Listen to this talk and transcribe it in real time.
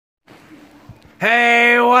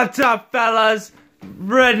Hey, what's up, fellas?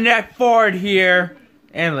 Redneck Ford here.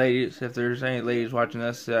 And ladies, if there's any ladies watching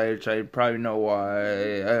this, I probably know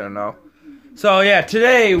why. I don't know. So, yeah,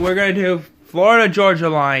 today we're going to do Florida-Georgia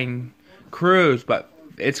line cruise, but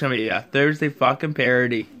it's going to be a Thursday fucking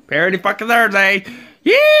parody. Parody fucking Thursday.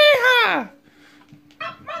 Yeehaw!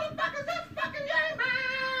 Motherfuckers, it's fucking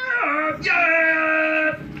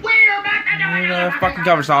yeah! We're back to Fucking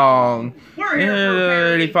cover song. We're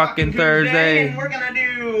here for fucking Thursday. And we're gonna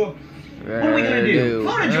do. What are we gonna do?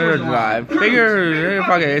 Florida-Georgia live. Cruise. Figure,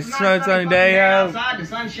 fuck it. It's a sunny day out. Outside, the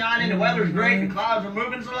sun's shining, the weather's great, the clouds are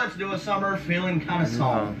moving. So let's do a summer feeling kind of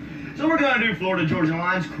song. So we're gonna do Florida-Georgia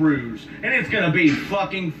Line's cruise, and it's gonna be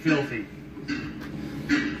fucking filthy.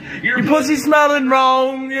 Your pussy smelling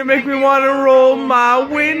wrong. You make me want to roll my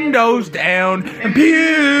windows down and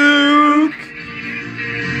puke.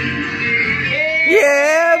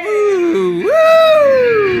 Yeah, woo, woo.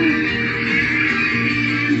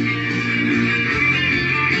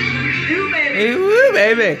 Hey, woo,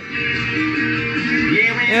 baby.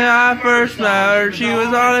 When I first met her, she was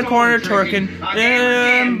on the corner twerking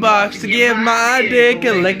in a box to give my dick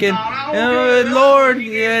a licking. And Lord,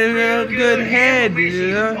 yeah, good head,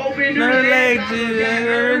 her legs,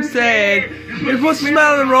 and said, your pussy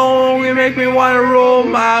smelling wrong, you make me want to roll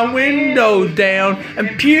my windows down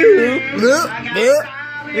and puke.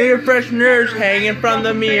 Your fresheners hanging from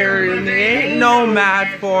the mirror, and there ain't no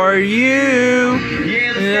match for you.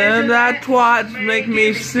 And that twats make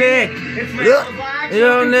me sick. You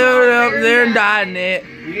don't know up there and dying it.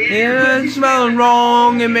 It's smelling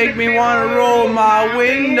wrong and make me want to roll my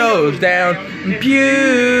windows down and puke.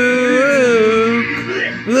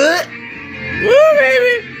 Woo,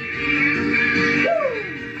 baby.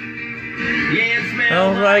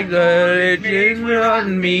 Smells like the it's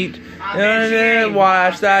rotten meat. And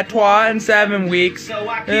watch that twat in 7 weeks.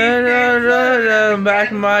 And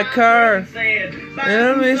back in my car.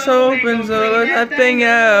 And it's open, so let that thing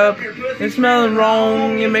up. It's smelling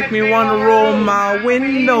wrong. You make me want to roll my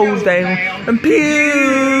windows down and puke.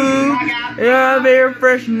 Yeah, air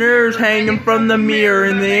fresheners hanging from the mirror,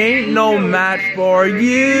 and there ain't no match for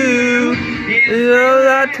you. You know,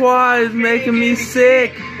 that twat is making me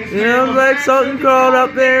sick. You know, like something crawled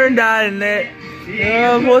up there and died in it.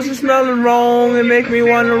 Pussy smelling wrong and make me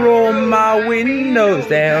want to roll my windows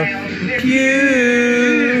down and puke.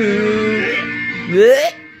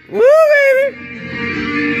 Woo, baby.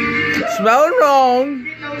 Smelling wrong.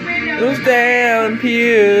 Goes down and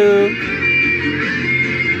puke.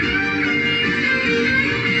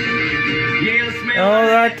 Oh,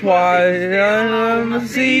 that twat on the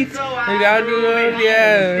seats. I got to do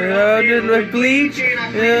yeah, I did like bleach.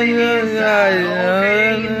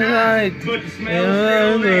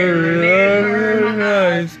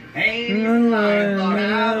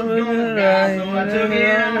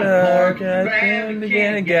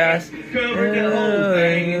 Gas, covered the whole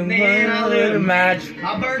thing, and then I lit a match.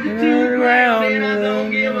 I burned it to the ground, and I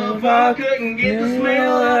don't give a fuck. Couldn't get the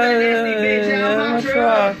smell of that empty bitch out of my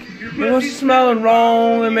truck. It was smelling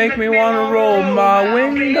wrong and make me want to roll my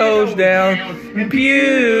windows down and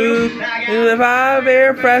puke. If I have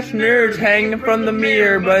air fresheners hanging from the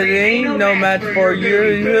mirror, but it ain't no match for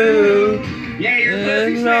you.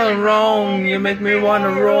 It's smelling wrong, you make me want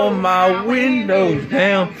to roll my windows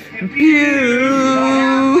down and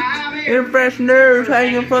puke. Air fresheners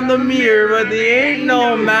hanging from the mirror, but there ain't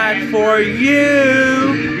no match for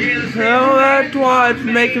you. Oh, that twat's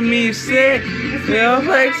making me sick. You know,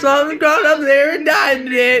 like something got up there and died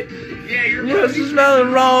in it. It's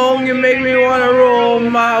smelling wrong, you make me want to roll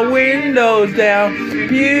my windows down and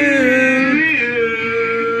puke.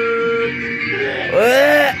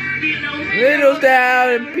 Windows down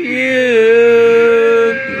and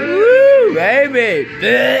puke. Woo, baby.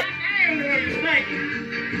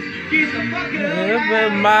 Up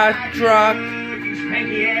in my truck.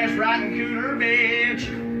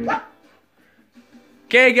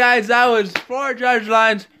 Okay, guys, that was Florida-Georgia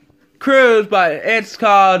Line's cruise, but it's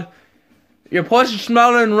called Your Pussy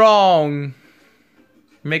Smelling Wrong.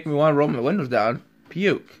 Make me want to roll my windows down.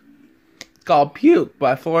 Puke. It's called Puke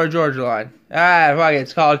by Florida-Georgia Line. Fuck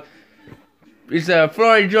it. It's a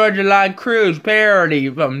Florida-Georgia Line cruise parody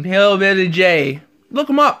from Hillbilly J. Look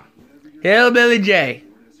him up. Hillbilly J.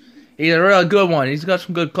 He's a real good one. He's got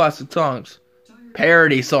some good classic songs.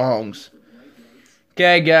 Parody songs.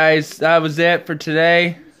 Okay, guys. That was it for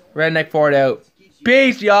today. Redneck Ford out.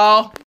 Peace, y'all.